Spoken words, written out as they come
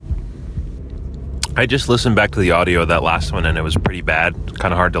I just listened back to the audio of that last one, and it was pretty bad,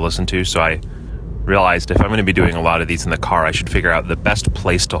 kind of hard to listen to, so I realized if I'm going to be doing a lot of these in the car, I should figure out the best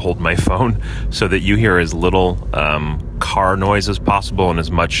place to hold my phone so that you hear as little car noise as possible and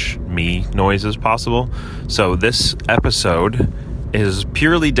as much me noise as possible. So this episode is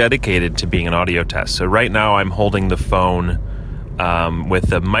purely dedicated to being an audio test. So right now I'm holding the phone with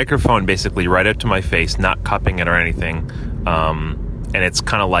the microphone basically right up to my face, not cupping it or anything, and it's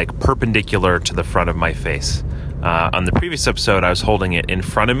kind of like perpendicular to the front of my face. On the previous episode, I was holding it in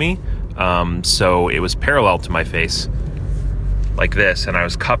front of me, so it was parallel to my face, like this, and I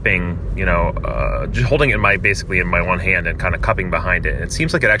was cupping, just holding it basically in my one hand and kind of cupping behind it. And it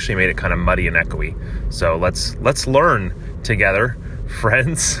seems like it actually made it kind of muddy and echoey. So let's learn together,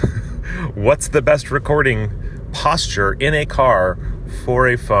 friends, what's the best recording posture in a car for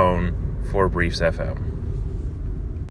a phone for Briefs FM.